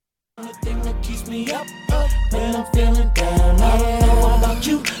keeps me up when I'm feeling down. I don't know about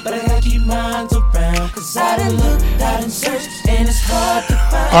you, but I gotta keep minds around. Cause I done looked, I done searched, and it's hard to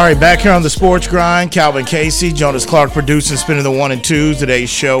find. All right, back here on the Sports Grind, Calvin Casey, Jonas Clark producing, spinning the 1 and 2s. Today's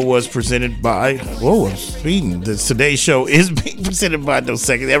show was presented by, I'm speeding. Today's show is being presented by No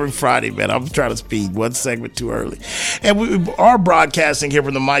Second. Every Friday, man, I'm trying to speed one segment too early. And we are broadcasting here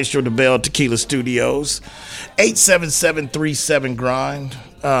from the Maestro de Bell Tequila Studios, 877-37-GRIND.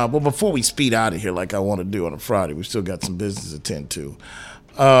 Well, before we speed out of here like I want to do on a Friday, we still got some business to attend to.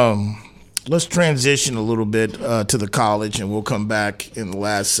 Let's transition a little bit to the college, and we'll come back in the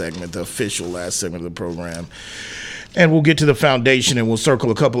last segment, the official last segment of the program. And we'll get to the foundation, and we'll circle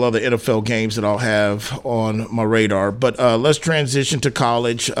a couple other NFL games that I'll have on my radar. But let's transition to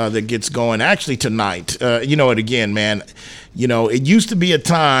college that gets going actually tonight. You know it again, man. You know, it used to be a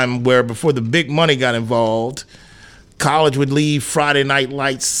time where before the big money got involved, college would leave Friday night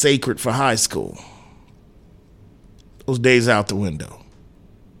lights sacred for high school. Those days out the window.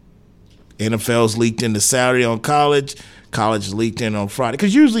 NFL's leaked into Saturday on college. College is leaked in on Friday.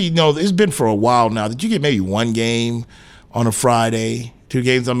 Because usually, you know, it's been for a while now that you get maybe one game on a Friday, 2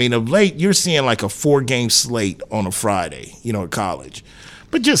 games. I mean, of late, you're seeing like a 4-game slate on a Friday, you know, at college.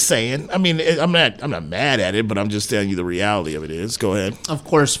 But just saying, I mean, I'm not mad at it, but I'm just telling you the reality of it is. Go ahead. Of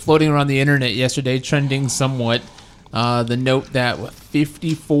course, floating around the internet yesterday, trending somewhat, the note that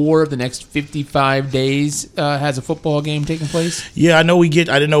 54 of the next 55 days has a football game taking place. Yeah, I know I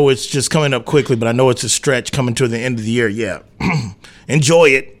didn't know it's just coming up quickly, but I know it's a stretch coming to the end of the year. Yeah, enjoy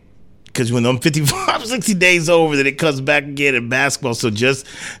it. Because when them 55, 60 days over, then it comes back again in basketball. So just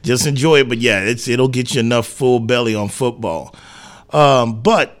enjoy it. But yeah, it'll get you enough full belly on football.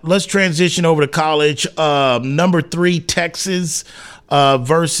 But let's transition over to college. Number 3, Texas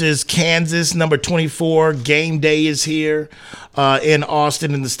versus Kansas. Number 24, game day is here in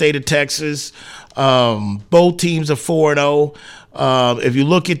Austin in the state of Texas. Both teams are 4-0. If you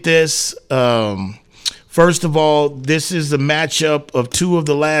look at this, first of all, this is the matchup of 2 of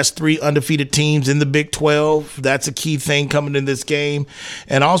the last 3 undefeated teams in the Big 12. That's a key thing coming in this game.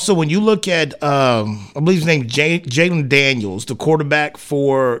 And also, when you look at, I believe his name is Jalen Daniels, the quarterback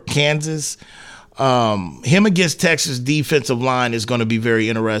for Kansas, him against Texas defensive line is going to be very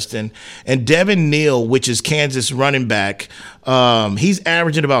interesting. And Devin Neal, which is Kansas running back, he's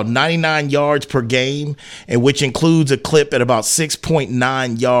averaging about 99 yards per game, and which includes a clip at about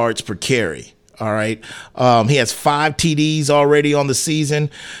 6.9 yards per carry. All right. He has 5 TDs already on the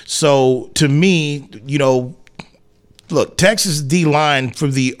season. So to me, you know, look, Texas D-line for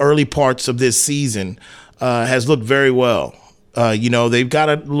the early parts of this season has looked very well. You know, they've got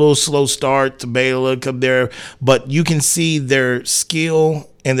a little slow start to Baylor come there, but you can see their skill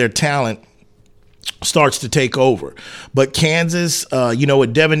and their talent starts to take over. But Kansas, you know,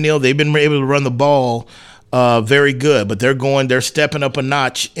 with Devin Neal, they've been able to run the ball very good, but they're stepping up a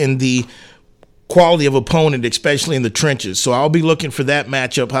notch in the quality of opponent, especially in the trenches. So I'll be looking for that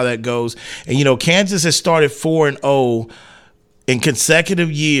matchup, how that goes. And, you know, Kansas has started 4-0 in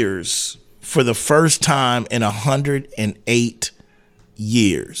consecutive years for the first time in 108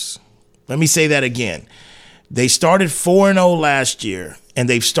 years. Let me say that again. They started 4-0 last year, and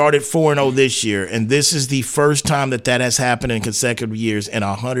they've started 4-0 this year, and this is the first time that has happened in consecutive years in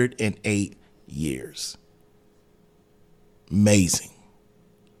 108 years. Amazing.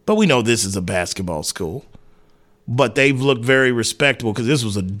 But we know this is a basketball school. But they've looked very respectable because this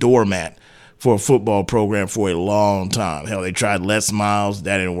was a doormat for a football program for a long time. Hell, they tried Les Miles.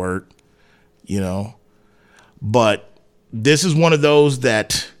 That didn't work, you know. But this is one of those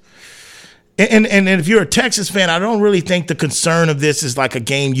that – and if you're a Texas fan, I don't really think the concern of this is like a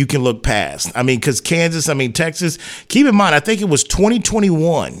game you can look past. I mean, because Texas, keep in mind, I think it was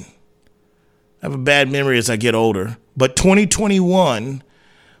 2021. I have a bad memory as I get older. But 2021 –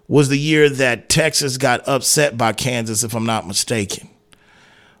 was the year that Texas got upset by Kansas, if I'm not mistaken.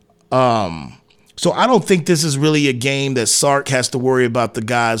 So I don't think this is really a game that Sark has to worry about the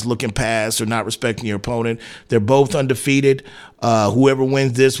guys looking past or not respecting your opponent. They're both undefeated. Whoever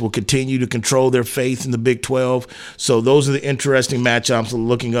wins this will continue to control their faith in the Big 12. So those are the interesting matchups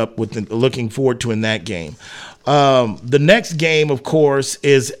looking forward to in that game. The next game, of course,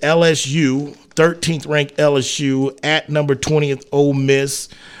 is LSU, 13th ranked LSU at number 20th Ole Miss.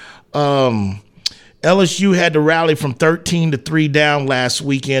 LSU had to rally from 13-3 down last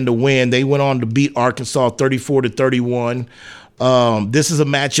weekend to win. They went on to beat Arkansas 34-31. This is a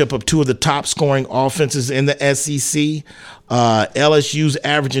matchup of two of the top scoring offenses in the SEC. LSU's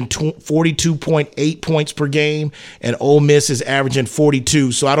averaging 42.8 points per game, and Ole Miss is averaging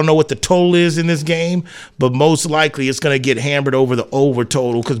 42. So I don't know what the total is in this game, but most likely it's going to get hammered over the over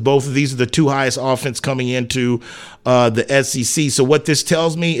total because both of these are the two highest offense coming into the SEC. So what this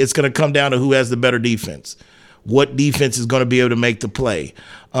tells me, it's going to come down to who has the better defense. What defense is going to be able to make the play?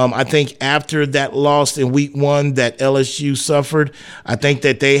 I think after that loss in week 1 that LSU suffered, I think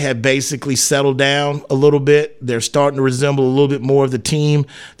that they have basically settled down a little bit. They're starting to resemble a little bit more of the team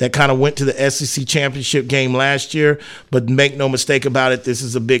that kind of went to the SEC championship game last year. But make no mistake about it, this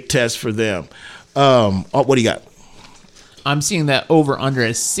is a big test for them. What do you got? I'm seeing that over under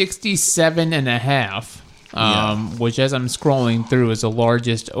at 67.5. Which, as I'm scrolling through, is the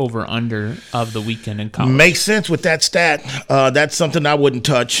largest over-under of the weekend in college. Makes sense with that stat. That's something I wouldn't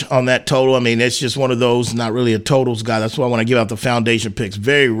touch on that total. I mean, it's just one of those, not really a totals guy. That's why when I give out the foundation picks,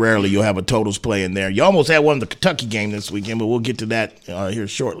 very rarely you'll have a totals play in there. You almost had one in the Kentucky game this weekend, but we'll get to that here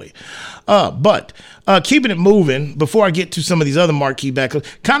shortly. But keeping it moving, before I get to some of these other marquee backups,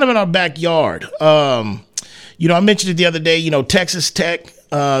 kind of in our backyard. I mentioned it the other day, Texas Tech.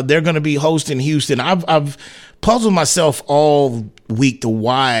 They're going to be hosting Houston. I've puzzled myself all week to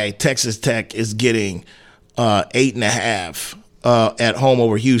why Texas Tech is getting 8.5 at home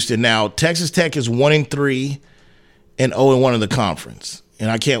over Houston. Now, Texas Tech is 1-3 and 0-1 in the conference. And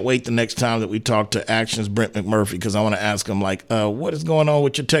I can't wait the next time that we talk to Action's Brent McMurphy because I want to ask him, what is going on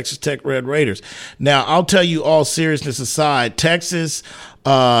with your Texas Tech Red Raiders? Now, I'll tell you, all seriousness aside, Texas,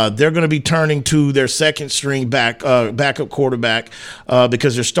 they're going to be turning to their second string backup quarterback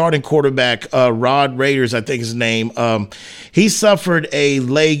because their starting quarterback, Rod Raiders, I think his name, he suffered a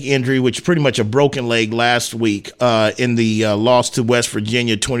leg injury, which is pretty much a broken leg last week in the loss to West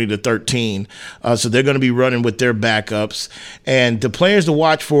Virginia 20-13. So they're going to be running with their backups. And the players to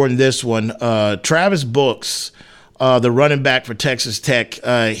watch for in this one, Travis Brooks, the running back for Texas Tech,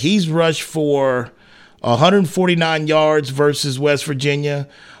 he's rushed for 149 yards versus West Virginia.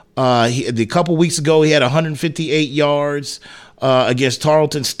 A couple weeks ago, he had 158 yards against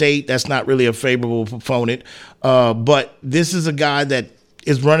Tarleton State. That's not really a favorable opponent. But this is a guy that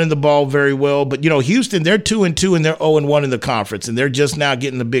is running the ball very well. But, Houston, they're 2-2 and they're 0-1 in the conference, and they're just now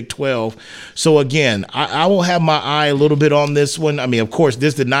getting the Big 12. So, again, I will have my eye a little bit on this one. I mean, of course,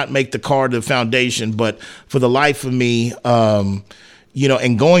 this did not make the card of the foundation, but for the life of me, and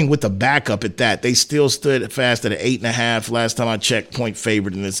going with the backup at that, they still stood fast at an 8.5 last time I checked, point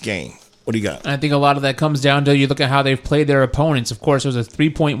favorite in this game. What do you got? I think a lot of that comes down to you look at how they've played their opponents. Of course, there was a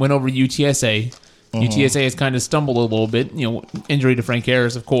 3-point win over UTSA. UTSA has kind of stumbled a little bit. Injury to Frank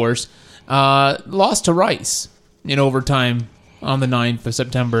Harris, of course. Lost to Rice in overtime on the 9th of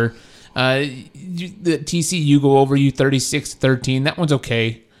September. The TCU go over you 36-13. That one's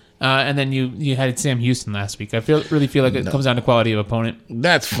okay. And then you had Sam Houston last week. I really feel like it comes down to quality of opponent.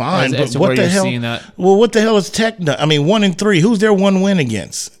 That's fine, as but what the hell? Well, what the hell is Tech? 1-3. Who's their one win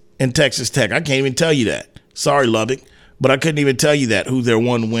against in Texas Tech? I can't even tell you that. Sorry, Lubbock, but I couldn't even tell you that who their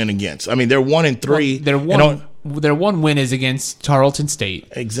one win against. They're 1-3. Well, their one win is against Tarleton State.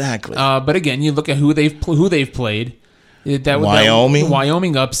 Exactly. But again, you look at who they've played. Wyoming.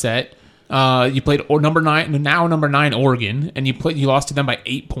 Wyoming upset. You played number 9 Oregon, and you lost to them by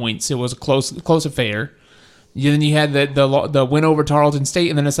 8 points. It was a close affair. Then you had the win over Tarleton State,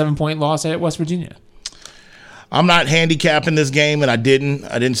 and then a 7-point loss at West Virginia. I'm not handicapping this game, and I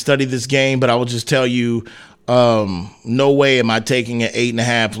didn't study this game, but I will just tell you, no way am I taking an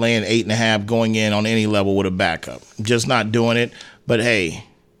 8.5, laying 8.5, going in on any level with a backup. I'm just not doing it. But hey,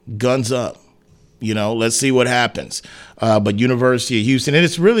 guns up. Let's see what happens. But University of Houston, and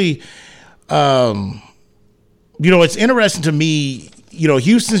it's really. It's interesting to me,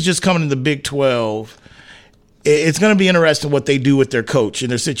 Houston's just coming to the Big 12. It's going to be interesting what they do with their coach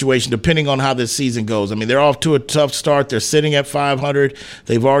and their situation, depending on how this season goes. They're off to a tough start. They're sitting at 500.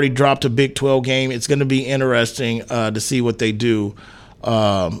 They've already dropped a Big 12 game. It's going to be interesting to see what they do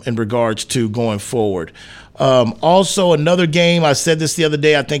in regards to going forward. Also, another game, I said this the other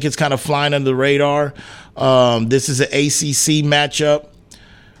day, I think it's kind of flying under the radar. This is an ACC matchup.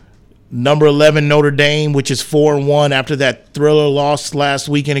 Number 11 Notre Dame, which is 4-1 after that thriller loss last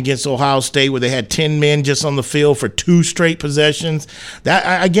weekend against Ohio State, where they had 10 men just on the field for 2 straight possessions. That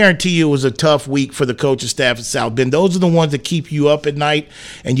I guarantee you it was a tough week for the coaching staff at South Bend. Those are the ones that keep you up at night,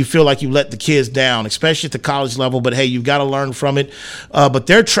 and you feel like you let the kids down, especially at the college level. But hey, you've got to learn from it. But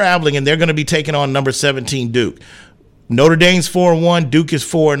they're traveling, and they're going to be taking on number 17 Duke. Notre Dame's 4-1. Duke is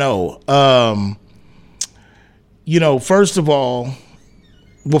 4-0. First of all,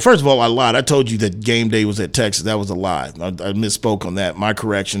 Well, first of all, I lied. I told you that game day was at Texas. That was a lie. I misspoke on that. My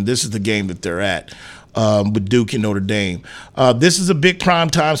correction. This is the game that they're at with Duke and Notre Dame. This is a big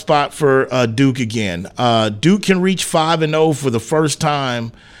primetime spot for Duke again. Duke can reach 5-0 for the first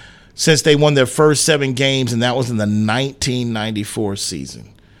time since they won their first 7 games, and that was in the 1994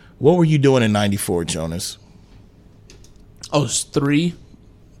 season. What were you doing in 94, Jonas? I was 3.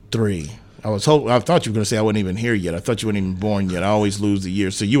 3. I thought you were going to say I wasn't even here yet. I thought you weren't even born yet. I always lose the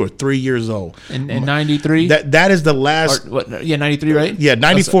year. So you were 3 years old. In 93? That is the last. 93, right? Yeah,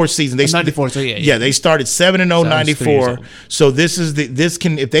 94 season. 94, so yeah. They started 7-0 94. So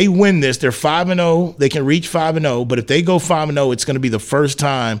if they win this, they're 5-0. They can reach 5-0. But if they go 5-0, it's going to be the first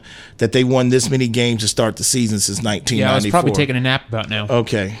time that they won this many games to start the season since 1994. Yeah, I was probably taking a nap about now.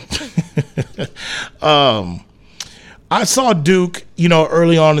 Okay. I saw Duke,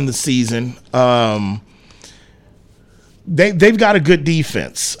 early on in the season. They've got a good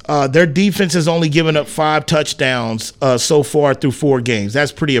defense. Their defense has only given up 5 touchdowns so far through 4 games.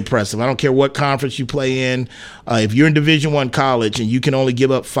 That's pretty impressive. I don't care what conference you play in. If you're in Division I college and you can only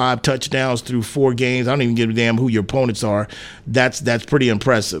give up 5 touchdowns through 4 games, I don't even give a damn who your opponents are. That's pretty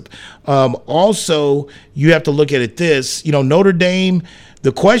impressive. Also, you have to look at it this. Notre Dame.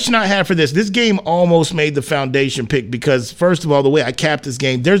 The question I have for this game almost made the foundation pick because, first of all, the way I capped this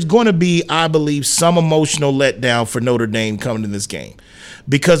game, there's going to be, I believe, some emotional letdown for Notre Dame coming in this game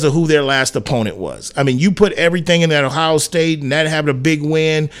because of who their last opponent was. I mean, you put everything in that Ohio State and that having a big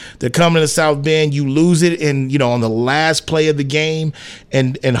win, they're coming to South Bend, you lose it on the last play of the game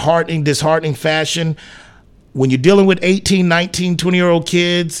and disheartening fashion. When you're dealing with 18, 19, 20-year-old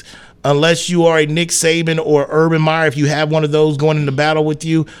kids, unless you are a Nick Saban or Urban Meyer, if you have one of those going into battle with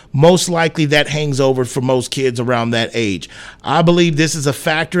you, most likely that hangs over for most kids around that age. I believe this is a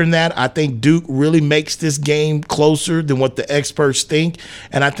factor in that. I think Duke really makes this game closer than what the experts think,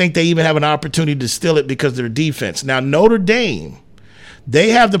 and I think they even have an opportunity to steal it because of their defense. Now, Notre Dame, they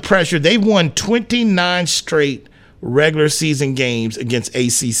have the pressure. They've won 29 straight regular season games against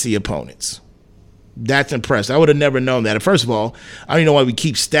ACC opponents. That's impressive. I would have never known that. First of all, I don't know why we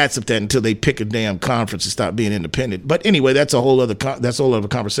keep stats of that until they pick a damn conference and stop being independent. But anyway, that's a whole other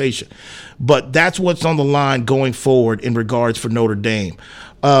conversation. But that's what's on the line going forward in regards for Notre Dame.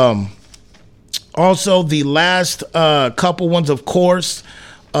 Also, the last couple ones, of course,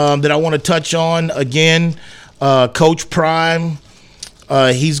 that I want to touch on again. Coach Prime.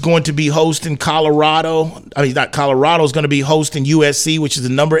 He's going to be hosting Colorado. I mean, not Colorado is going to be hosting USC, which is the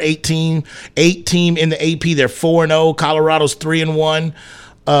number 8 team in the AP. They're 4-0. Colorado's 3-1.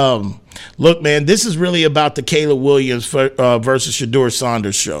 Look, man, this is really about the Caleb Williams versus Shedeur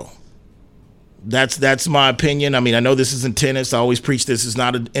Saunders show. That's my opinion. I mean, I know this isn't tennis. I always preach this is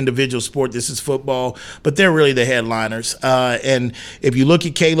not an individual sport. This is football. But they're really the headliners. And if you look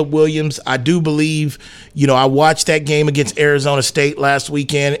at Caleb Williams, I do believe, I watched that game against Arizona State last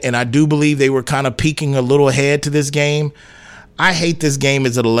weekend, and I do believe they were kind of peeking a little ahead to this game. I hate this game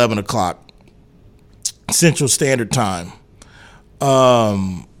is at 11 o'clock Central Standard Time.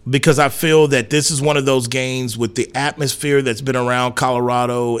 Because I feel that this is one of those games with the atmosphere that's been around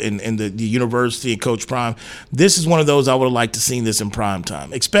Colorado and the university and Coach Prime. This is one of those I would have liked to seen this in prime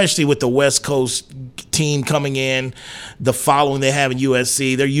time, especially with the West Coast team coming in, the following they have in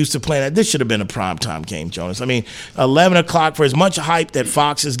USC. They're used to playing that. This should have been a prime time game, Jonas. I mean, 11 o'clock, for as much hype that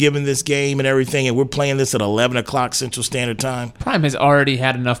Fox has given this game and everything, and we're playing this at 11 o'clock Central Standard Time. Prime has already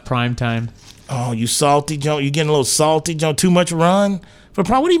had enough prime time. Oh, you salty, Joe? You getting a little salty, Joe? Too much run? For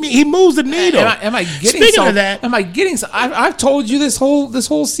Prime, what do you mean? He moves the needle. Am I getting? Speaking of that, am I getting? I've told you this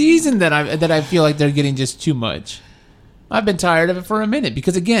whole season that I feel like they're getting just too much. I've been tired of it for a minute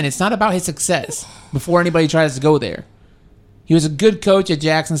because again, it's not about his success. Before anybody tries to go there, he was a good coach at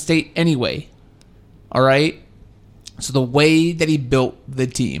Jackson State anyway. All right. So the way that he built the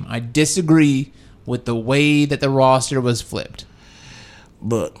team, I disagree with the way that the roster was flipped.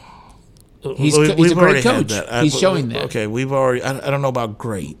 But. He's a great coach. He's showing that. Okay, we've already. I don't know about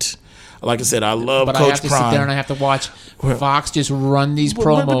great. Like I said, I love but Coach I have to Prime. sit there and I have to watch Fox just run these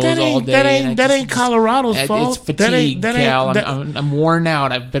promos all day. That ain't Colorado's fault. It's fatigue, Cal. I'm worn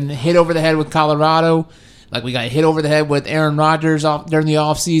out. I've been hit over the head with Colorado. Like we got hit over the head with Aaron Rodgers during the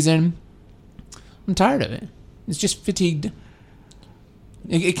offseason. I'm tired of it. It's just fatigued.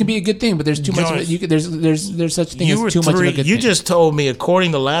 It can be a good thing, but there's too much. There's such a thing as too much of a good thing. You just told me,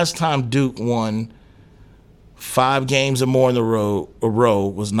 according to last time Duke won 5 games or more in a row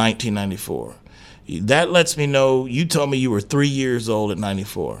was 1994. That lets me know you told me you were 3 years old at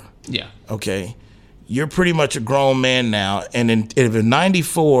 94. Yeah. Okay. You're pretty much a grown man now, and if in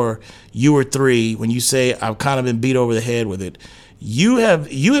 94 you were 3, when you say I've kind of been beat over the head with it, You have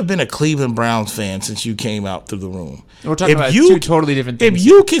been a Cleveland Browns fan since you came out through the room. We're talking about two totally different things. If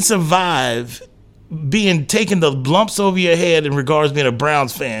you can survive being taking the lumps over your head in regards to being a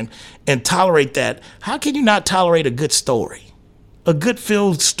Browns fan and tolerate that, how can you not tolerate a good story? A good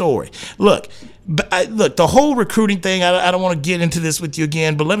filled story. Look, the whole recruiting thing, I don't want to get into this with you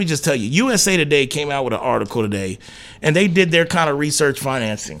again, but let me just tell you, USA Today came out with an article today, and they did their kind of research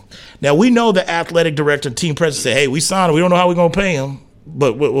financing. Now, we know the athletic director and team president said, hey, we signed him. We don't know how we're going to pay him,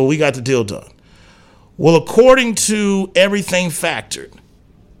 but we got the deal done. Well, according to everything factored,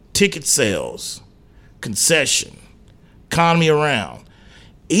 ticket sales, concession, economy around,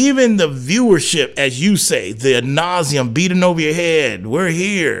 even the viewership, as you say, the ad nauseum beating over your head, we're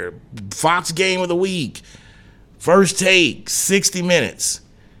here, Fox Game of the Week, First Take, 60 Minutes.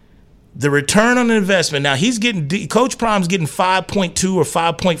 The return on investment, now Coach Prime's getting 5.2 or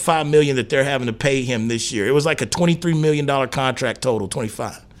 5.5 million that they're having to pay him this year. It was like a $23 million contract total,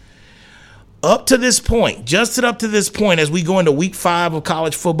 25. Up to this point, as we go into week 5 of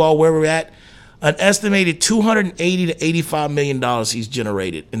college football, where we're at, an estimated $280 to $85 million he's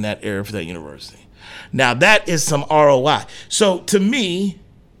generated in that area for that university. Now, that is some ROI. So, to me,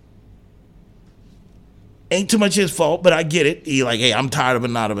 ain't too much his fault, but I get it. He like, hey, I'm tired of it,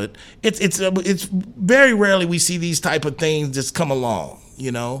 not of it. It's very rarely we see these type of things just come along,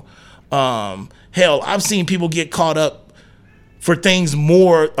 you know. Hell, I've seen people get caught up for things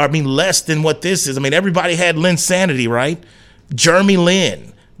less than what this is. I mean, everybody had Linsanity, right? Jeremy Lin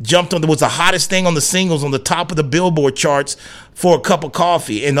jumped on, was the hottest thing on the singles on the top of the Billboard charts for a cup of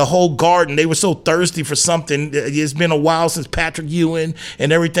coffee. And the whole garden, they were so thirsty for something. It's been a while since Patrick Ewing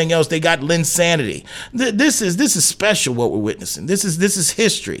and everything else. They got Linsanity. This is special what we're witnessing. This is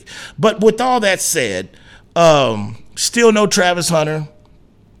history. But with all that said, still no Travis Hunter.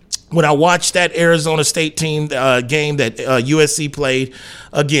 When I watched that Arizona State team game that USC played,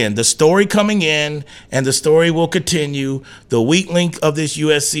 again, the story coming in and the story will continue. The weak link of this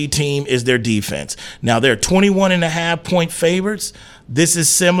USC team is their defense. Now, they're 21.5-point favorites. This is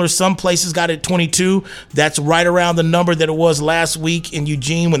similar. Some places got it 22. That's right around the number that it was last week in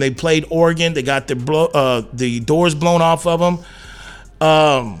Eugene when they played Oregon. They got the doors blown off of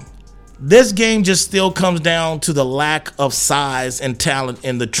them. This game just still comes down to the lack of size and talent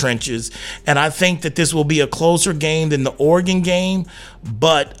in the trenches. And I think that this will be a closer game than the Oregon game.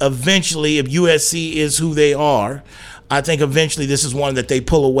 But eventually, if USC is who they are, I think eventually this is one that they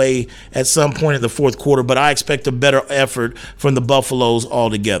pull away at some point in the fourth quarter. But I expect a better effort from the Buffaloes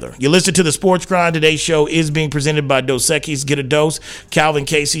altogether. You listen to the Sports Grind. Today's show is being presented by Dos Equis. Get a dose. Calvin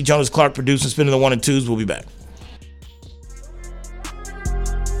Casey, Jonas Clark producing, spinning the 1 and 2s. We'll be back.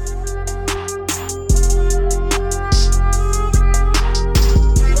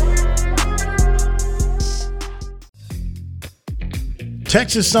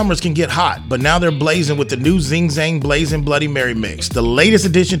 Texas summers can get hot, but now they're blazing with the new Zing Zang Blazing Bloody Mary Mix. The latest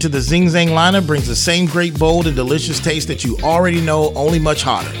addition to the Zing Zang lineup brings the same great, bold, and delicious taste that you already know, only much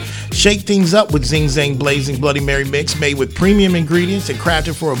hotter. Shake things up with Zing Zang Blazing Bloody Mary Mix, made with premium ingredients and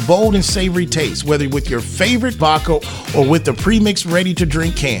crafted for a bold and savory taste, whether with your favorite vodka or with the pre-mixed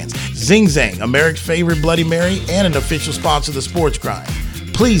ready-to-drink cans. Zing Zang, America's favorite Bloody Mary and an official sponsor of the Sports Grind.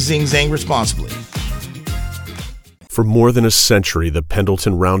 Please Zing Zang responsibly. For more than a century, the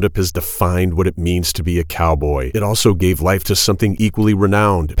Pendleton Roundup has defined what it means to be a cowboy. It also gave life to something equally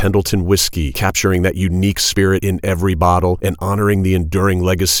renowned, Pendleton whiskey, capturing that unique spirit in every bottle and honoring the enduring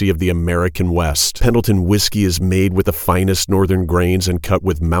legacy of the American West. Pendleton whiskey is made with the finest northern grains and cut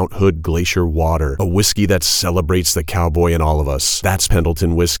with Mount Hood Glacier water, a whiskey that celebrates the cowboy in all of us. That's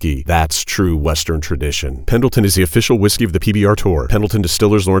Pendleton whiskey. That's true Western tradition. Pendleton is the official whiskey of the PBR Tour. Pendleton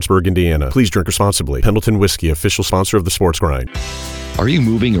Distillers, Lawrenceburg, Indiana. Please drink responsibly. Pendleton whiskey, official sponsor of the Sports Grind. Are you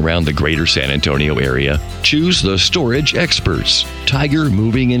moving around the greater San Antonio area? Choose the storage experts, Tiger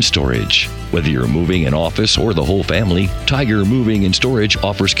Moving and Storage. Whether you're moving an office or the whole family, Tiger Moving and Storage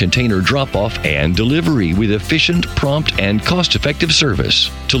offers container drop-off and delivery with efficient, prompt, and cost-effective service.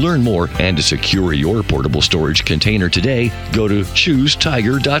 To learn more and to secure your portable storage container today, go to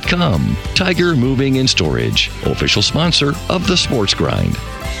ChooseTiger.com. Tiger Moving and Storage, official sponsor of the Sports Grind.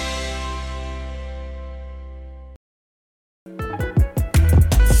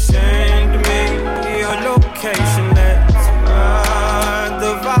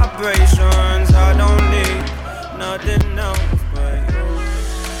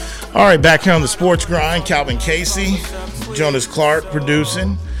 All right, back here on the Sports Grind, Calvin Casey, Jonas Clark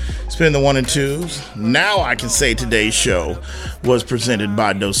producing, Spin the 1 and 2s. Now I can say today's show was presented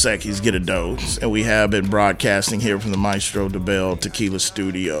by Dos Equis Get a Dose, and we have been broadcasting here from the Maestro de Bell Tequila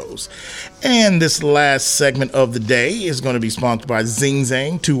Studios. And this last segment of the day is going to be sponsored by Zing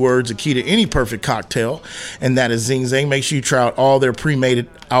Zang, 2 words, a key to any perfect cocktail, and that is Zing Zang. Make sure you try out all their pre-made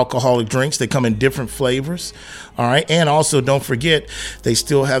alcoholic drinks. They come in different flavors. All right, and also don't forget they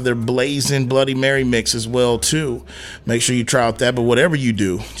still have their Blazing Bloody Mary mix as well too. Make sure you try out that. But whatever you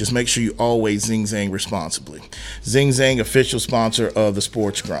do, just make sure you always Zing Zang responsibly. Zing Zang, official sponsor of the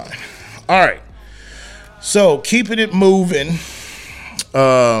Sports Grind. All right, so keeping it moving.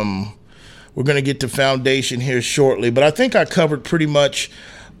 We're gonna get to foundation here shortly, but I think I covered pretty much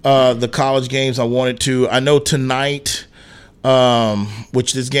the college games I wanted to. I know tonight.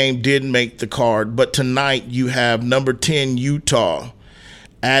 Which this game did make the card, but tonight you have number 10 Utah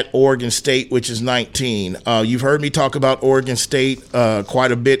at Oregon State, which is 19. You've heard me talk about Oregon State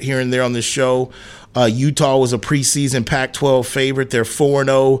quite a bit here and there on this show. Utah was a preseason Pac-12 favorite. They're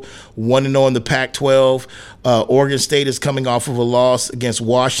 4-0, 1-0 in the Pac-12. Oregon State is coming off of a loss against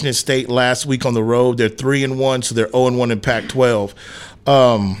Washington State last week on the road. They're 3-1, so they're 0-1 in Pac-12.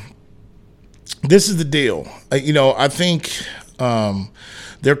 This is the deal. I think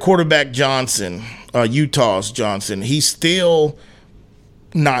their quarterback Johnson, Utah's Johnson, he's still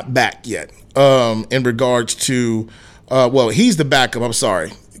not back yet in regards to, he's the backup. I'm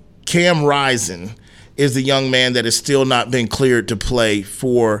sorry. Cam Rising is the young man that has still not been cleared to play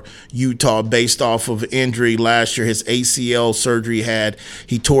for Utah based off of injury last year. His ACL surgery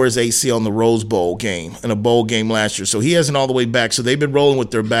he tore his ACL in the Rose Bowl game, in a bowl game last year. So he isn't all the way back. So they've been rolling with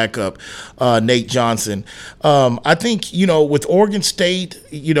their backup, Nate Johnson. I think, with Oregon State,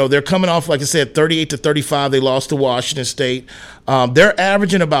 they're coming off, like I said, 38-35. They lost to Washington State. They're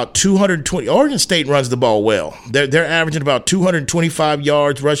averaging about 220. Oregon State runs the ball well. They're averaging about 225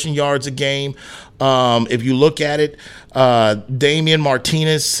 yards, rushing yards a game. If you look at it, Damian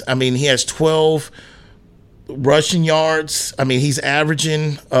Martinez, he has 12 rushing yards. He's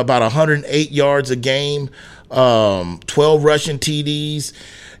averaging about 108 yards a game, 12 rushing TDs.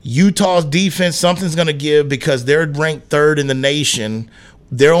 Utah's defense, something's going to give because they're ranked 3rd in the nation.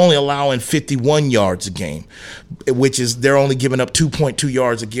 They're only allowing 51 yards a game, which is they're only giving up 2.2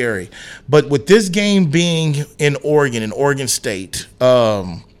 yards a carry. But with this game being in Oregon State,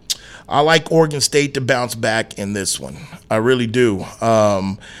 I like Oregon State to bounce back in this one. I really do.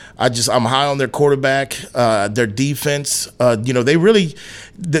 I'm high on their quarterback, their defense. They really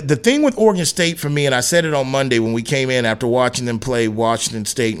the thing with Oregon State for me, and I said it on Monday when we came in after watching them play Washington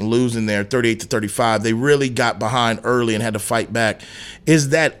State and losing there 38-35. They really got behind early and had to fight back. Is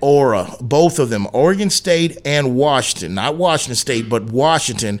that aura? Both of them, Oregon State and Washington, not Washington State, but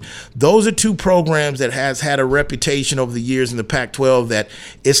Washington. Those are 2 programs that has had a reputation over the years in the Pac-12 that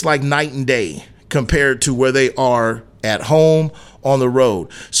it's like night and day compared to where they are at home, on the road.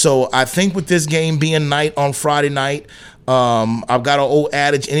 So I think with this game being night on Friday night, I've got an old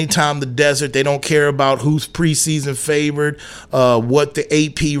adage, anytime the desert, they don't care about who's preseason favored, what the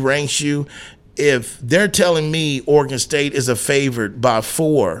AP ranks you. If they're telling me Oregon State is a favorite by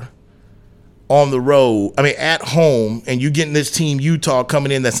 4 on the road, at home, and you're getting this team Utah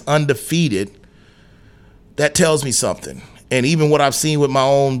coming in that's undefeated, that tells me something. And even what I've seen with my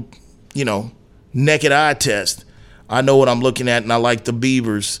own, naked eye test, I know what I'm looking at, and I like the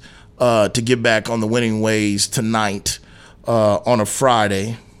Beavers to get back on the winning ways tonight on a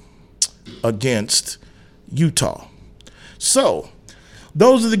Friday against Utah. So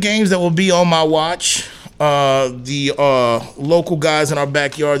those are the games that will be on my watch. The local guys in our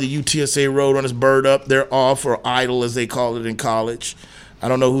backyard, the UTSA Roadrunners, bird up. They're off, or idle as they call it in college. I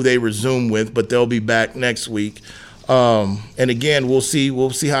don't know who they resume with, but they'll be back next week. And again, we'll see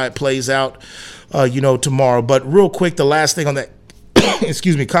how it plays out. Tomorrow. But real quick, the last thing on that,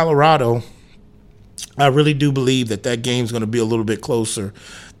 Colorado, I really do believe that game's going to be a little bit closer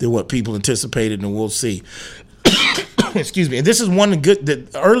than what people anticipated, and we'll see. Excuse me. And this is one good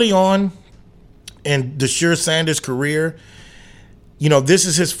that early on in Deshaun Sanders' career, this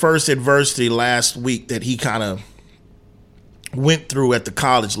is his first adversity last week that he kind of went through at the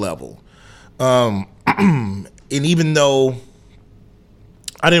college level. And even though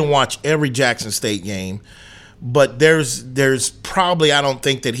I didn't watch every Jackson State game, but there's probably, I don't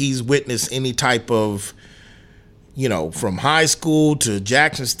think that he's witnessed any type of, from high school to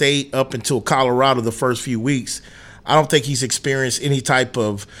Jackson State up until Colorado the first few weeks, I don't think he's experienced any type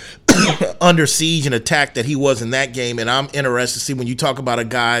of under siege and attack that he was in that game. And I'm interested to see, when you talk about a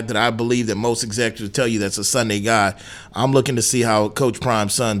guy that I believe that most executives tell you that's a Sunday guy, I'm looking to see how Coach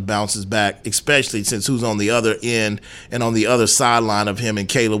Prime's son bounces back, especially since who's on the other end and on the other sideline of him and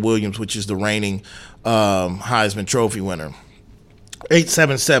Caleb Williams, which is the reigning Heisman Trophy winner.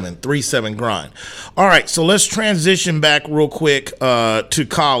 877-37-GRIND. All right, so let's transition back real quick to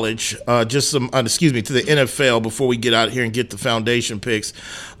college, to the NFL before we get out here and get the foundation picks.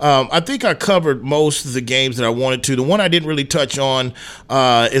 I think I covered most of the games that I wanted to. The one I didn't really touch on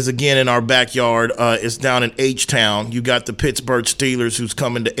is, again, in our backyard. It's down in H-Town. You got the Pittsburgh Steelers, who's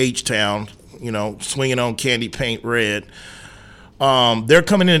coming to H-Town, swinging on candy paint red. They're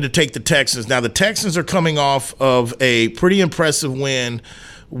coming in to take the Texans. Now, the Texans are coming off of a pretty impressive win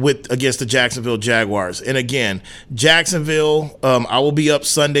against the Jacksonville Jaguars. And again, Jacksonville, I will be up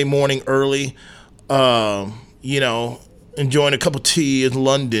Sunday morning early, enjoying a cup of tea in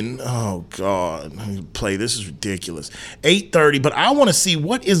London. Oh, God. This is ridiculous. 8:30. But I want to see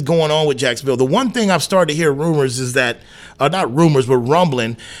what is going on with Jacksonville. The one thing I've started to hear rumors is that, not rumors, but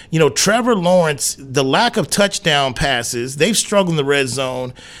rumbling, Trevor Lawrence, the lack of touchdown passes, they've struggled in the red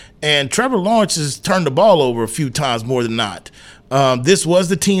zone, and Trevor Lawrence has turned the ball over a few times more than not. This was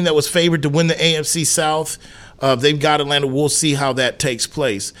the team that was favored to win the AFC South. They've got Atlanta. We'll see how that takes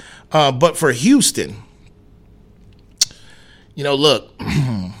place. But for Houston, look,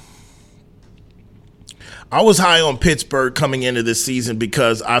 I was high on Pittsburgh coming into this season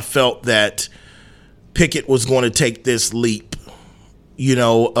because I felt that Pickett was going to take this leap,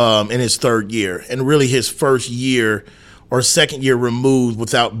 in his third year, and really his first year or second year removed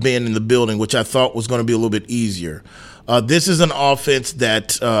without being in the building, which I thought was going to be a little bit easier. This is an offense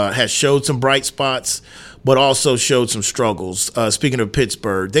that has showed some bright spots, but also showed some struggles. Speaking of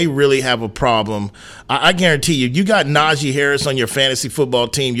Pittsburgh, they really have a problem. I guarantee you got Najee Harris on your fantasy football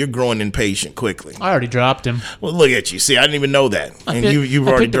team, you're growing impatient quickly. I already dropped him. Well, look at you. See, I didn't even know that. You've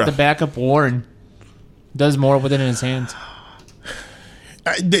already dropped the backup Warren. Does more with it in his hands.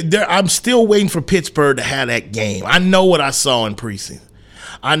 I'm still waiting for Pittsburgh to have that game. I know what I saw in preseason.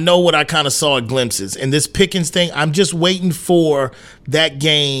 I know what I kind of saw at glimpses. And this Pickens thing, I'm just waiting for that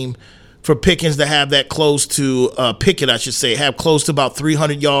game for Pickens to have that close to Pickett, I should say, have close to about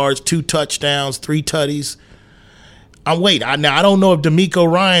 300 yards, 2 touchdowns, 3 tutties. I'm waiting. Now, I don't know if D'Amico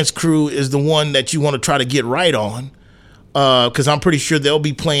Ryan's crew is the one that you want to try to get right on, because I'm pretty sure they'll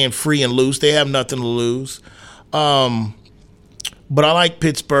be playing free and loose. They have nothing to lose. But I like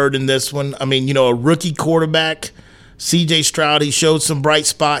Pittsburgh in this one. I mean, a rookie quarterback, C.J. Stroud, he showed some bright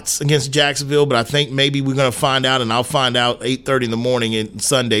spots against Jacksonville, but I think maybe we're going to find out, and I'll find out 8:30 in the morning on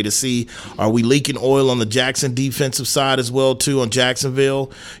Sunday to see, are we leaking oil on the Jackson defensive side as well, too, on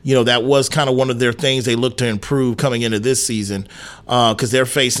Jacksonville? That was kind of one of their things they look to improve coming into this season, because they're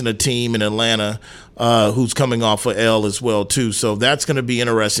facing a team in Atlanta who's coming off of L as well, too. So that's going to be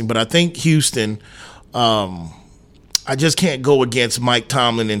interesting. But I think Houston, I just can't go against Mike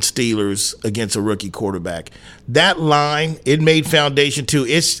Tomlin and Steelers against a rookie quarterback. That line, it made foundation too.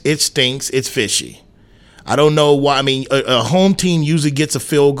 It stinks. It's fishy. I don't know why. I mean, a home team usually gets a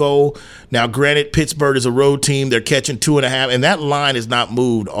field goal. Now, granted, Pittsburgh is a road team. They're catching 2.5, and that line is not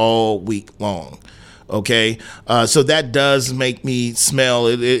moved all week long. Okay, so that does make me smell.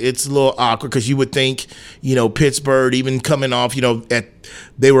 It's a little awkward because you would think, Pittsburgh, even coming off,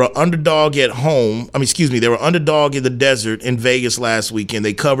 they were an underdog at home. They were underdog in the desert in Vegas last weekend.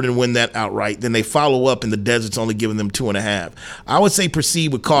 They covered and win that outright. Then they follow up, and the desert's only giving them 2.5. I would say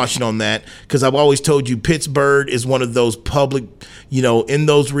proceed with caution on that, because I've always told you Pittsburgh is one of those public, in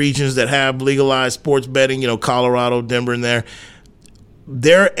those regions that have legalized sports betting, Colorado, Denver, and there.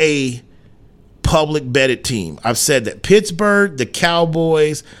 They're a public betted team. I've said that. Pittsburgh, the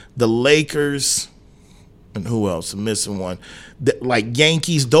Cowboys, the Lakers, and who else? I'm missing one. Like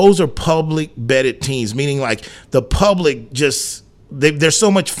Yankees, those are public betted teams, meaning like the public just, there's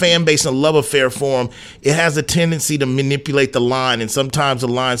so much fan base and love affair for them. It has a tendency to manipulate the line, and sometimes the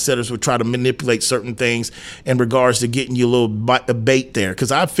line setters would try to manipulate certain things in regards to getting you a little bait there.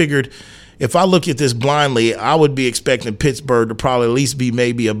 Because I figured, if I look at this blindly, I would be expecting Pittsburgh to probably at least be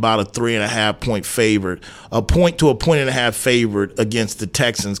maybe about a 3.5 point favorite, a point to a 1.5 favorite against the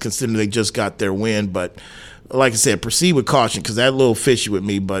Texans, considering they just got their win. But like I said, proceed with caution, because that's a little fishy with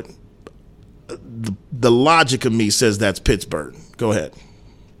me. But the logic of me says that's Pittsburgh. Go ahead.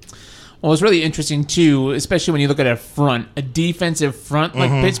 Well, it's really interesting, too, especially when you look at a defensive front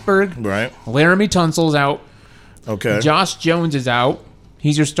like Pittsburgh. Right. Laramie Tunsil's out. Okay. Josh Jones is out.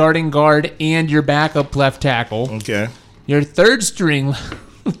 He's your starting guard and your backup left tackle. Okay. Your third string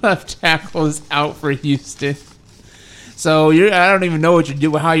left tackle is out for Houston. So I don't even know what you're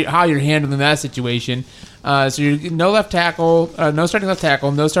doing, how you're handling that situation. So you're no left tackle, no starting left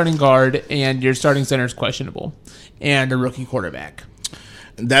tackle, no starting guard, and your starting center is questionable, and a rookie quarterback.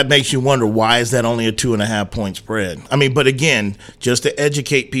 That makes you wonder, why is that only a 2.5 point spread? I mean, but again, just to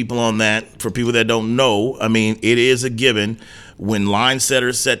educate people on that, for people that don't know, I mean, it is a given when line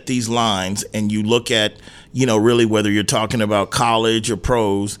setters set these lines and you look at, really whether you're talking about college or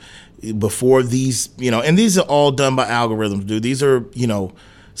pros, before these, and these are all done by algorithms, dude. These are,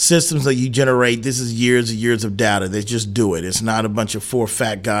 systems that you generate. This is years and years of data. They just do it. It's not a bunch of 4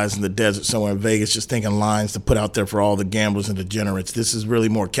 fat guys in the desert somewhere in Vegas just thinking lines to put out there for all the gamblers and degenerates. This is really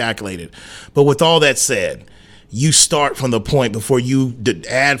more calculated. But with all that said, you start from the point before you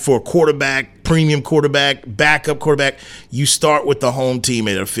add for a quarterback, premium quarterback, backup quarterback. You start with the home team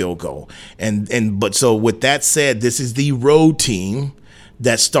at a field goal. But so with that said, this is the road team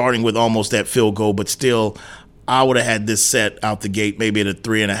that's starting with almost that field goal, but still, I would have had this set out the gate maybe at a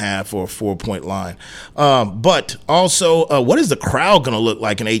 3.5 or a 4 point line. But also, what is the crowd going to look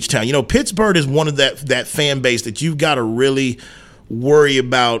like in H-Town? Pittsburgh is one of that fan base that you've got to really worry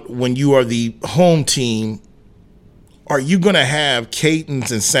about when you are the home team. Are you going to have cadence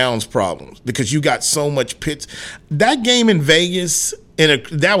and sounds problems? Because you got so much that game in Vegas,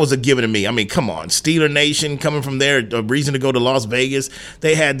 that was a given to me. I mean, come on. Steeler Nation coming from there, a reason to go to Las Vegas.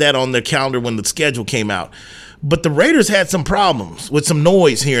 They had that on their calendar when the schedule came out. But the Raiders had some problems with some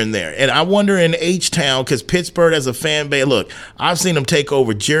noise here and there. And I wonder in H-Town, because Pittsburgh has a fan base. Look, I've seen them take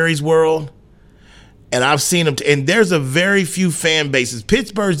over Jerry's World. And I've seen them, and there's a very few fan bases.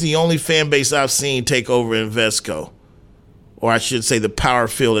 Pittsburgh's the only fan base I've seen take over Invesco. Or I should say the Power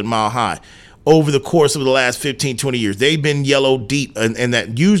Field at Mile High. Over the course of the last 15, 20 years. They've been yellow deep, and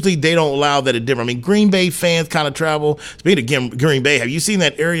that usually they don't allow that at Denver. I mean, Green Bay fans kind of travel. Speaking of Green Bay, have you seen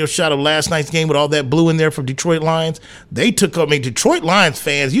that aerial shot of last night's game with all that blue in there from Detroit Lions? They took up, Detroit Lions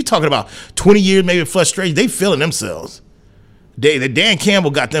fans, you talking about 20 years maybe of frustration, they feeling themselves. Dan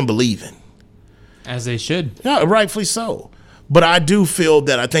Campbell got them believing. As they should. Yeah, rightfully so. But I do feel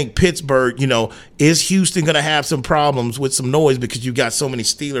that I think Pittsburgh, is Houston going to have some problems with some noise because you got so many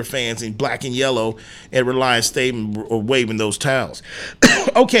Steeler fans in black and yellow at Reliance Stadium waving those towels.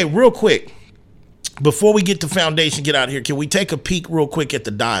 Okay, real quick, before we get to Foundation, get out here, can we take a peek real quick at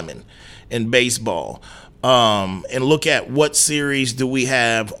the Diamond in baseball and look at what series do we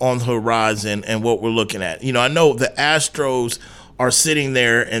have on the horizon and what we're looking at? I know the Astros are sitting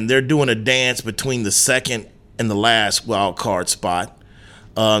there and they're doing a dance between the second and the last wild card spot.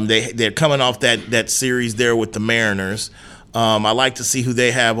 They're coming off that series there with the Mariners. I like to see who they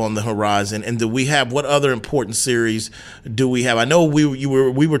have on the horizon. And do we have, what other important series do we have? I know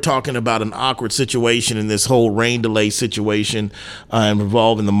we were talking about an awkward situation in this whole rain delay situation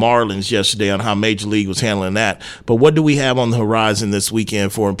involving the Marlins yesterday on how Major League was handling that. But what do we have on the horizon this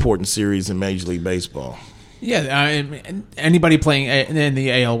weekend for important series in Major League Baseball? Yeah, anybody playing in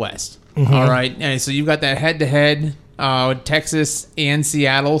the AL West. Mm-hmm. All right, and so you've got that head-to-head, Texas and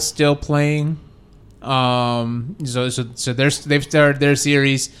Seattle still playing. So they've started their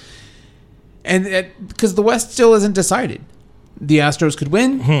series, and because the West still isn't decided, the Astros could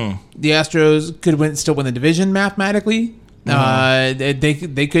win. Mm-hmm. The Astros could still win the division mathematically.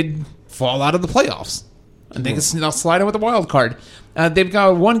 Mm-hmm. They could fall out of the playoffs, and they could slide in with a wild card. They've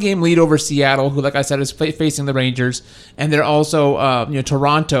got a 1-game lead over Seattle, who, like I said, is facing the Rangers. And they're also,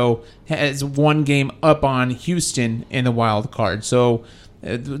 Toronto has 1 game up on Houston in the wild card. So,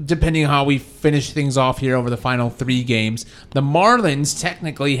 depending on how we finish things off here over the final 3 games, the Marlins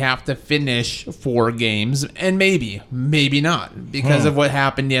technically have to finish 4 games, and maybe not, because of what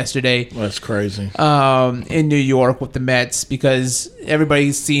happened yesterday. That's crazy. In New York with the Mets, because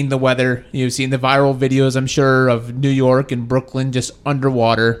everybody's seen the weather. You've seen the viral videos, I'm sure, of New York and Brooklyn just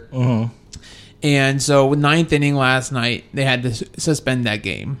underwater. Mm-hmm. And so, with 9th inning last night, they had to suspend that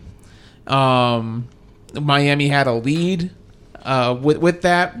game. Miami had a lead with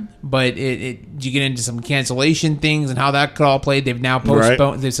that, but you get into some cancellation things and how that could all play. They've now postponed.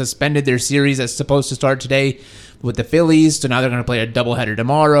 Right. They've suspended their series that's supposed to start today with the Phillies. So now they're going to play a doubleheader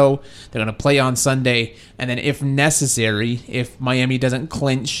tomorrow. They're going to play on Sunday, and then if necessary, if Miami doesn't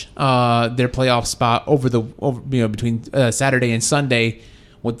clinch their playoff spot between Saturday and Sunday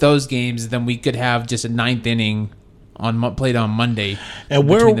with those games, then we could have just a 9th inning played on Monday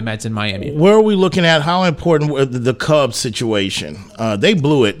between the Mets and Miami. Where are we looking at? How important was the Cubs situation? They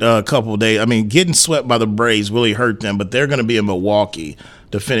blew it a couple of days. I mean, getting swept by the Braves really hurt them, but they're going to be in Milwaukee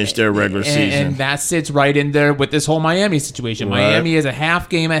to finish their regular season. And that sits right in there with this whole Miami situation. Right. Miami is a half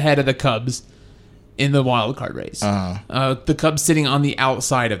game ahead of the Cubs in the wild card race. The Cubs sitting on the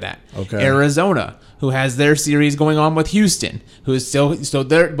outside of that. Okay. Arizona, who has their series going on with Houston, who is still so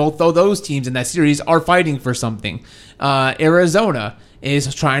they're both of those teams in that series are fighting for something. Arizona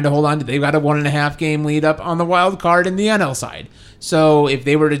is trying to hold on to. They've got a 1.5 game lead up on the wild card in the NL side. So if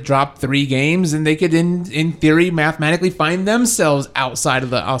they were to drop 3 games, then they could, in theory, mathematically find themselves outside of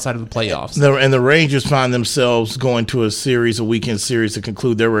the playoffs. And the Rangers find themselves going to a weekend series to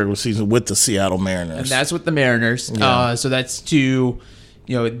conclude their regular season with the Seattle Mariners. And that's with the Mariners. Yeah. So that's to,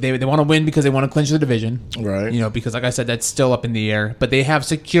 they want to win because they want to clinch the division. Right. Because like I said, that's still up in the air. But they have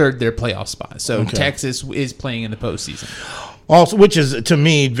secured their playoff spot. So Texas is playing in the postseason. Also, which is, to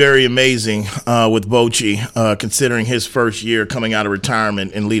me, very amazing with Bochy, considering his first year coming out of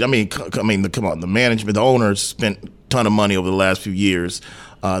retirement and lead. The management, the owners spent a ton of money over the last few years.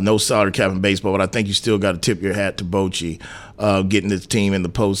 No salary cap in baseball, but I think you still got to tip your hat to Bochy getting this team in the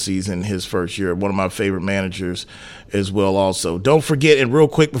postseason his first year. One of my favorite managers as well also. Don't forget, and real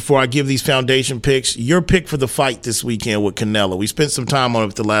quick before I give these foundation picks, your pick for the fight this weekend with Canelo. We spent some time on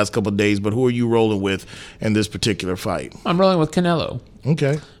it the last couple of days, but who are you rolling with in this particular fight? I'm rolling with Canelo.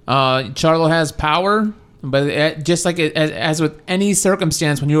 Okay. Charlo has power, but just like as with any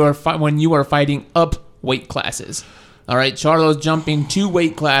circumstance when you are fighting up weight classes. All right, Charlo's jumping 2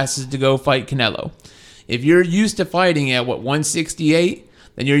 weight classes to go fight Canelo. If you're used to fighting at 168,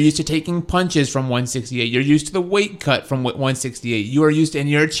 then you're used to taking punches from 168. You're used to the weight cut from 168. You are used to, and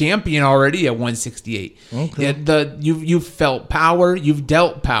you're a champion already at 168. Okay. You've felt power, you've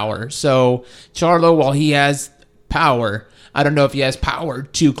dealt power. So Charlo, while he has power, I don't know if he has power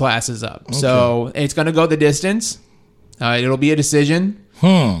 2 classes up. Okay. So it's going to go the distance. It'll be a decision.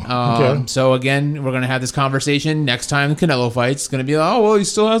 Okay. So again, we're going to have this conversation next time Canelo fights. It's going to be like, oh, well, he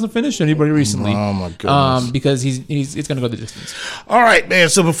still hasn't finished anybody recently. Oh, my goodness. Because it's going to go the distance. All right, man.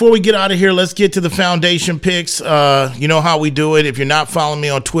 So before we get out of here, let's get to the foundation picks. You know how we do it. If you're not following me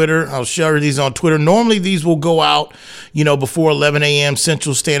on Twitter, I'll share these on Twitter. Normally, these will go out, before 11 a.m.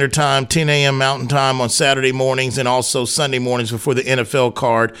 Central Standard Time, 10 a.m. Mountain Time on Saturday mornings, and also Sunday mornings before the NFL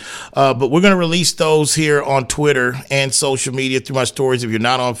card. But we're going to release those here on Twitter and social media through my stories. If you're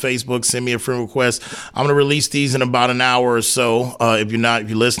not on Facebook, send me a friend request. I'm going to release these in about an hour or so. If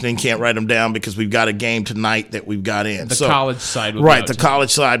you're listening, can't write them down because we've got a game tonight that we've got in. The college side. Right, the college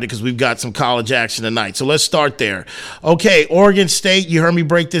side, because we've got some college action tonight. So let's start there. Okay, Oregon State. You heard me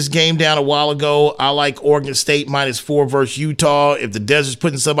break this game down a while ago. I like Oregon State -4 versus Utah. If the Desert's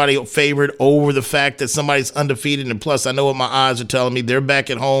putting somebody favored over the fact that somebody's undefeated, and plus I know what my eyes are telling me, they're back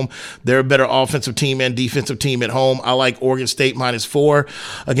at home. They're a better offensive team and defensive team at home. I like Oregon State -4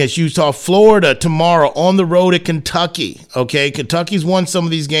 against Utah. Florida tomorrow on the road at Kentucky. Okay, Kentucky's won some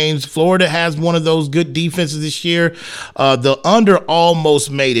of these games. Florida has one of those good defenses this year. The under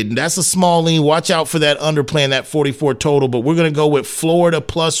almost made it, and that's a small lean. Watch out for that under playing that 44 total, but we're going to go with Florida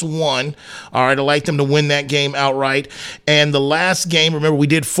 +1. All right, I like them to win that game outright. And the last game, remember, we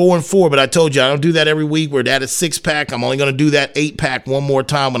did 4-4, but I told you I don't do that every week. We're at a 6-pack. I'm only going to do that 8-pack one more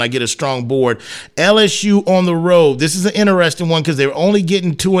time when I get a strong board. LSU on the road. This is an interesting one because they're only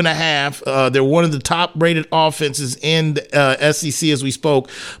getting 2.5. They're one of the top-rated offenses in the SEC as we spoke,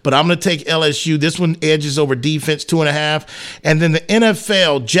 but I'm going to take LSU. This one edges over defense, 2.5. And then the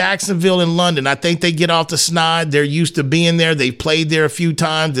NFL, Jacksonville and London. I think they get off the snide. They're used to being there. They've played there a few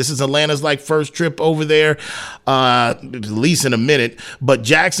times. This is Atlanta's first trip over there, at least in a minute. But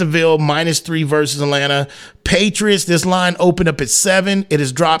Jacksonville -3 versus Atlanta. Patriots, this line opened up at 7. It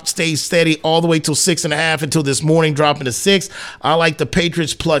has dropped, stayed steady all the way till 6.5 until this morning, dropping to 6. I like the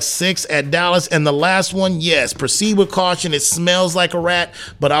Patriots +6 at Dallas. And the last one, yes, proceed with caution. It smells like a rat,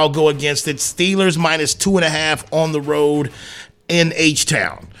 but I'll go against it. Steelers -2.5 on the road in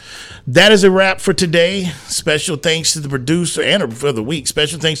H-Town. That is a wrap for today. Special thanks to the producer, and for the week,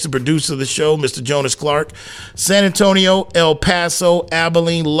 special thanks to the producer of the show, Mr. Jonas Clark. San Antonio, El Paso,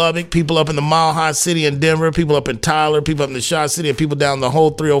 Abilene, Lubbock, people up in the Mile High City in Denver, people up in Tyler, people up in the Shaw City, and people down the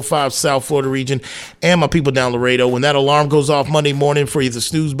whole 305 South Florida region, and my people down Laredo. When that alarm goes off Monday morning for you, the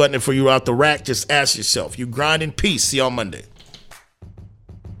snooze button, and for you out the rack, just ask yourself, you grind in peace. See you on Monday.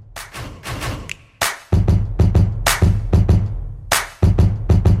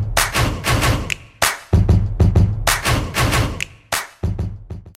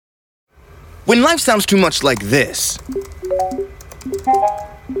 When life sounds too much like this,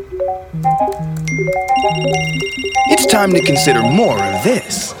 it's time to consider more of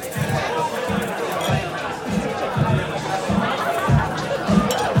this.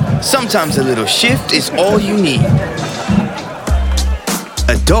 Sometimes a little shift is all you need.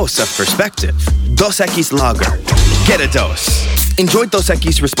 A dose of perspective. Dos Equis Lager. Get a dose. Enjoy Dos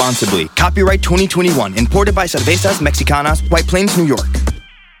Equis responsibly. Copyright 2021. Imported by Cervezas Mexicanas, White Plains, New York.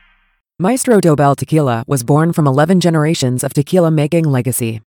 Maestro Dobel Tequila was born from 11 generations of tequila-making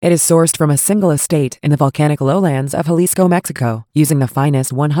legacy. It is sourced from a single estate in the volcanic lowlands of Jalisco, Mexico, using the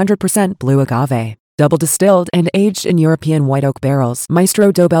finest 100% blue agave. Double distilled and aged in European white oak barrels,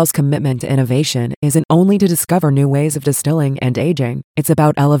 Maestro Dobel's commitment to innovation isn't only to discover new ways of distilling and aging, it's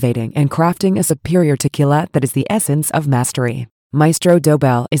about elevating and crafting a superior tequila that is the essence of mastery. Maestro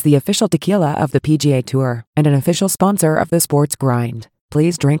Dobel is the official tequila of the PGA Tour and an official sponsor of the sports grind.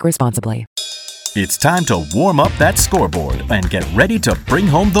 Please drink responsibly. It's time to warm up that scoreboard and get ready to bring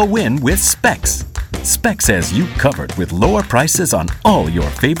home the win with Specs. Specs has you covered with lower prices on all your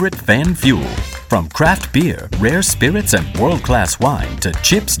favorite fan fuel. From craft beer, rare spirits, and world-class wine to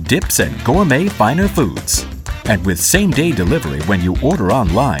chips, dips, and gourmet finer foods. And with same-day delivery when you order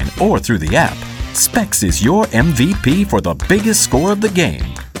online or through the app, Specs is your MVP for the biggest score of the game.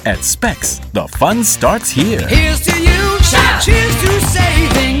 At Specs, the fun starts here. Here's to you, cheers to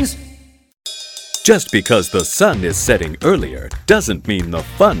savings. Just because the sun is setting earlier doesn't mean the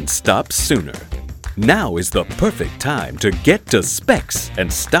fun stops sooner. Now is the perfect time to get to Specs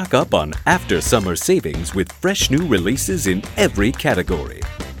and stock up on after-summer savings with fresh new releases in every category.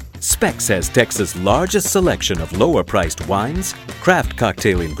 Specs has Texas' largest selection of lower-priced wines, craft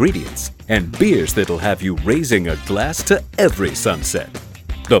cocktail ingredients, and beers that'll have you raising a glass to every sunset.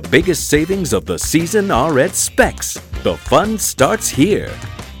 The biggest savings of the season are at Specs. The fun starts here.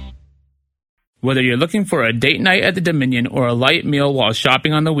 Whether you're looking for a date night at the Dominion or a light meal while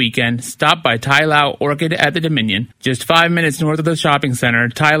shopping on the weekend, stop by Thai Lao Orchid at the Dominion. Just 5 minutes north of the shopping center,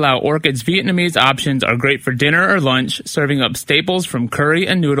 Thai Lao Orchid's Vietnamese options are great for dinner or lunch, serving up staples from curry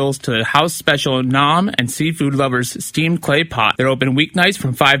and noodles to the house special Nam and seafood lovers' steamed clay pot. They're open weeknights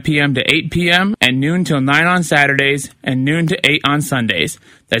from 5 p.m. to 8 p.m. and noon till 9 on Saturdays and noon to 8 on Sundays.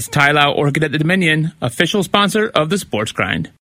 That's Thai Lao Orchid at the Dominion, official sponsor of the Sports Grind.